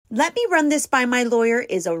"Let me run this by my lawyer"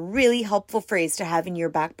 is a really helpful phrase to have in your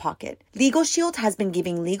back pocket. Legal Shield has been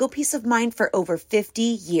giving legal peace of mind for over 50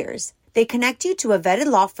 years. They connect you to a vetted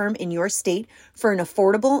law firm in your state for an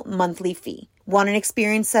affordable monthly fee. Want an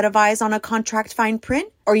experienced set of eyes on a contract fine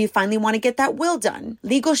print? Or you finally want to get that will done?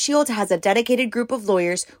 Legal Shield has a dedicated group of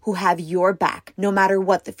lawyers who have your back, no matter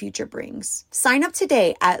what the future brings. Sign up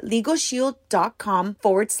today at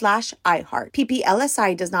LegalShield.com/iHeart.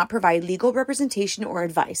 PPLSI does not provide legal representation or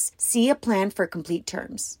advice. See a plan for complete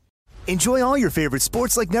terms. Enjoy all your favorite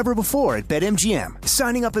sports like never before at BetMGM.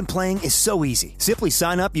 Signing up and playing is so easy. Simply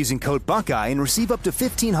sign up using code Buckeye and receive up to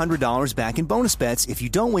 $1,500 back in bonus bets if you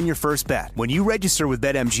don't win your first bet. When you register with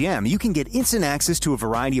BetMGM, you can get instant access to a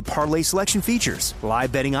variety of parlay selection features,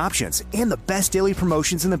 live betting options, and the best daily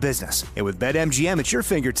promotions in the business. And with BetMGM at your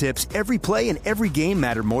fingertips, every play and every game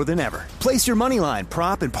matter more than ever. Place your moneyline,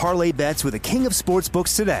 prop, and parlay bets with the king of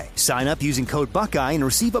sportsbooks today. Sign up using code Buckeye and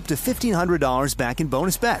receive up to $1,500 back in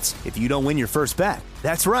bonus bets if you don't win your first bet.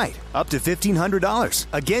 That's right, up to $1,500.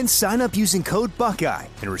 Again, sign up using code Buckeye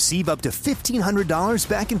and receive up to $1,500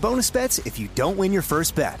 back in bonus bets if you don't win your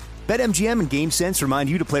first bet. BetMGM and GameSense remind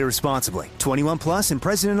you to play responsibly. 21 plus and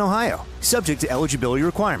present in Ohio. Subject to eligibility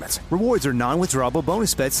requirements. Rewards are non-withdrawable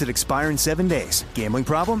bonus bets that expire in 7 days. Gambling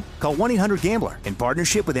problem? Call 1-800-GAMBLER in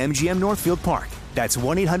partnership with MGM Northfield Park. That's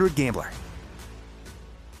 1-800-GAMBLER.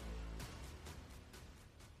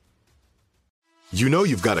 You know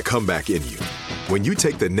you've got a comeback in you. When you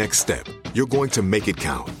take the next step, you're going to make it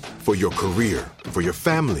count. For your career, for your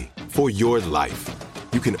family, for your life.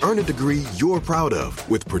 You can earn a degree you're proud of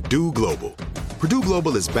with Purdue Global. Purdue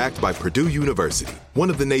Global is backed by Purdue University, one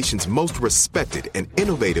of the nation's most respected and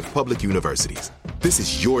innovative public universities. This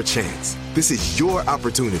is your chance. This is your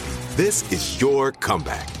opportunity. This is your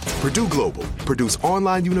comeback. Purdue Global, Purdue's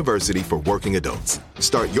online university for working adults.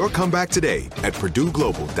 Start your comeback today at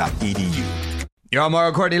purdueglobal.edu. Yo, I'm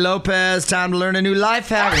Mario Courtney Lopez. Time to learn a new life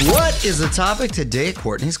hack. What is the topic today at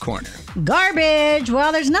Courtney's Corner? Garbage.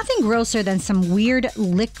 Well, there's nothing grosser than some weird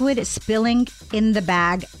liquid spilling in the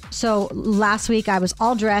bag. So last week I was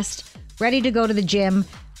all dressed, ready to go to the gym.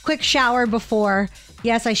 Quick shower before.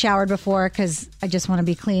 Yes, I showered before because I just want to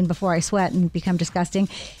be clean before I sweat and become disgusting.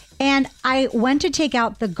 And I went to take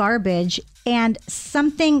out the garbage and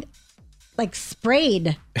something like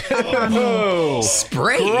sprayed on me.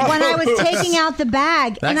 Sprayed? When I was taking out the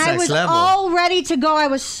bag. That's and I was level. all ready to go. I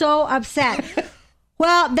was so upset.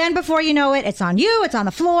 Well, then before you know it, it's on you. It's on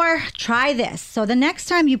the floor. Try this. So the next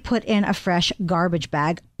time you put in a fresh garbage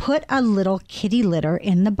bag, put a little kitty litter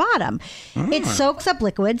in the bottom. It soaks up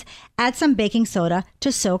liquids. Add some baking soda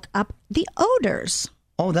to soak up the odors.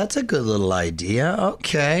 Oh, that's a good little idea.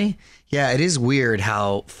 Okay. Yeah, it is weird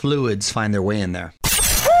how fluids find their way in there.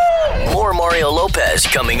 More Mario Lopez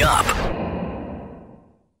coming up.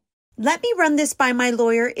 "Let me run this by my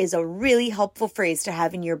lawyer" is a really helpful phrase to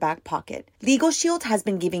have in your back pocket. Legal Shield has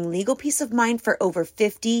been giving legal peace of mind for over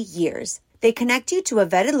 50 years. They connect you to a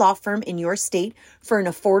vetted law firm in your state for an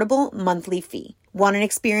affordable monthly fee. Want an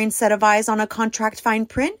experienced set of eyes on a contract fine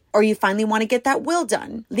print? Or you finally want to get that will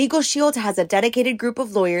done? Legal Shield has a dedicated group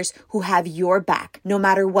of lawyers who have your back, no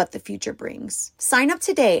matter what the future brings. Sign up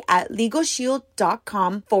today at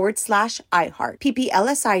LegalShield.com/iHeart.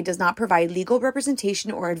 PPLSI does not provide legal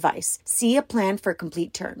representation or advice. See a plan for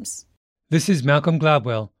complete terms. This is Malcolm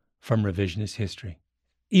Gladwell from Revisionist History.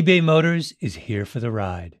 eBay Motors is here for the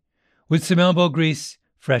ride. With some elbow grease,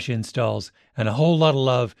 fresh installs, and a whole lot of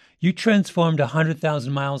love, you transformed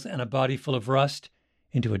 100,000 miles and a body full of rust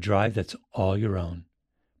into a drive that's all your own.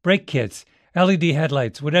 Brake kits, LED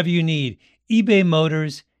headlights, whatever you need, eBay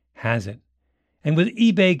Motors has it. And with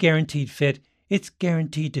eBay Guaranteed Fit, it's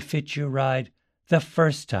guaranteed to fit your ride the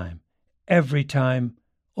first time, every time,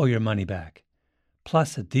 or your money back.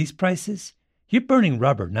 Plus, at these prices, you're burning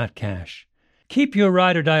rubber, not cash. Keep your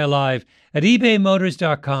ride or die alive at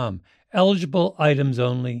ebaymotors.com. Eligible items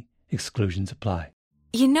only. Exclusions apply.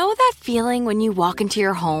 You know that feeling when you walk into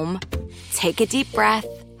your home, take a deep breath,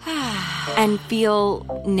 and feel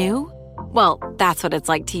new? Well, that's what it's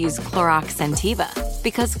like to use Clorox Scentiva.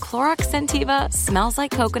 Because Clorox Scentiva smells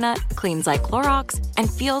like coconut, cleans like Clorox, and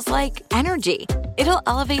feels like energy. It'll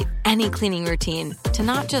elevate any cleaning routine to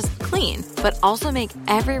not just clean, but also make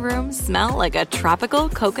every room smell like a tropical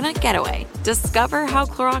coconut getaway. Discover how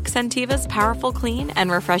Clorox Scentiva's powerful clean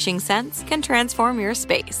and refreshing scents can transform your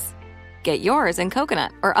space. Get yours in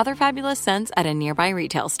coconut or other fabulous scents at a nearby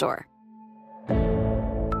retail store.